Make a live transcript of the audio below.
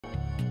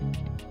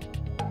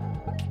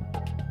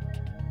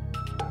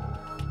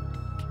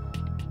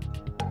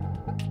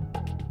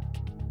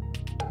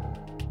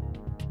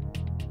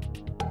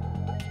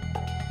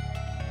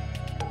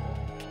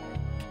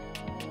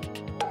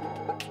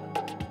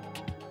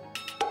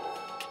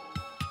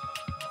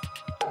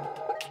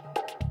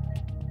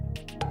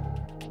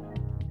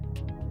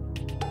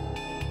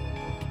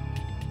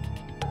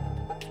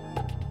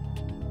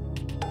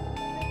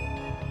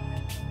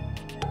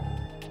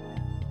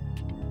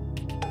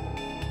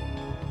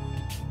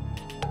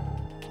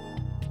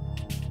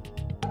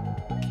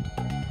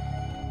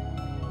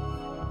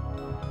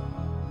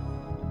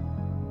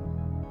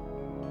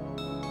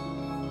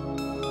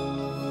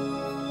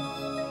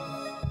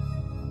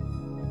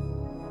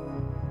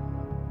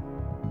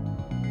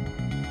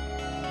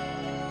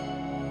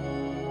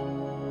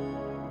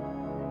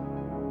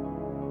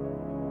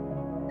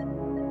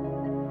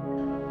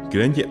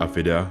Klienti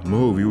Affidea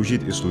mohou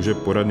využít i služeb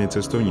poradny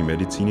cestovní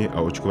medicíny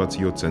a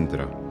očkovacího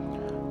centra.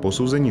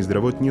 Posouzení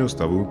zdravotního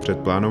stavu před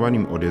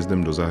plánovaným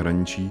odjezdem do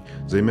zahraničí,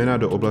 zejména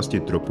do oblasti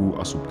tropů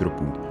a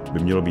subtropů, by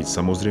mělo být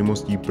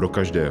samozřejmostí pro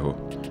každého,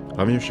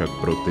 hlavně však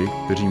pro ty,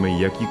 kteří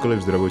mají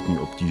jakýkoliv zdravotní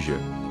obtíže.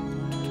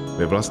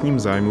 Ve vlastním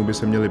zájmu by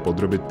se měli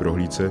podrobit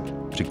prohlídce,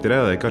 při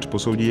které lékař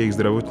posoudí jejich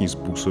zdravotní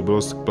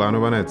způsobilost k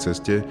plánované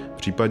cestě,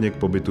 případně k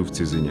pobytu v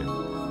cizině.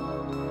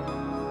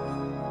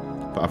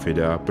 V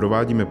Affidea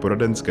provádíme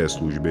poradenské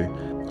služby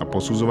a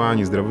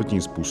posuzování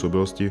zdravotní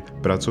způsobilosti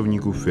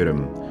pracovníků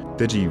firem,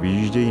 kteří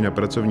vyjíždějí na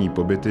pracovní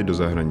pobyty do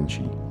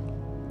zahraničí.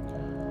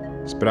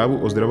 Zprávu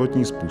o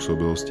zdravotní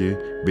způsobilosti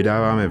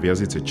vydáváme v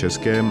jazyce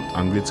českém,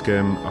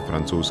 anglickém a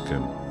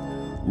francouzském.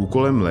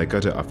 Úkolem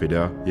lékaře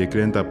Affidea je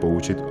klienta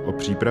poučit o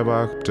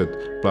přípravách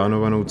před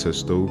plánovanou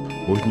cestou,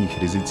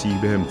 možných rizicích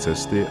během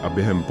cesty a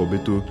během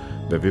pobytu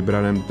ve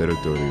vybraném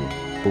teritoriu.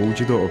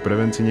 Poučit ho o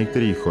prevenci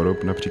některých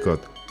chorob, například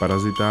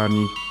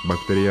parazitárních,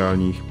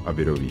 bakteriálních a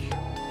virových.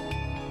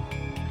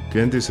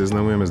 Klienty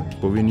seznamujeme s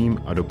povinným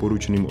a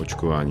doporučeným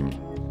očkováním.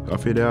 V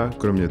Affidea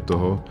kromě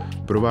toho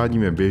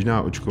provádíme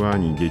běžná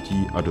očkování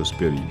dětí a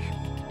dospělých.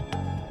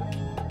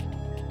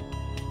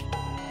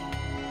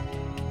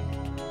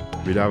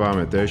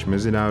 Vydáváme též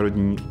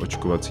mezinárodní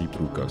očkovací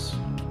průkaz.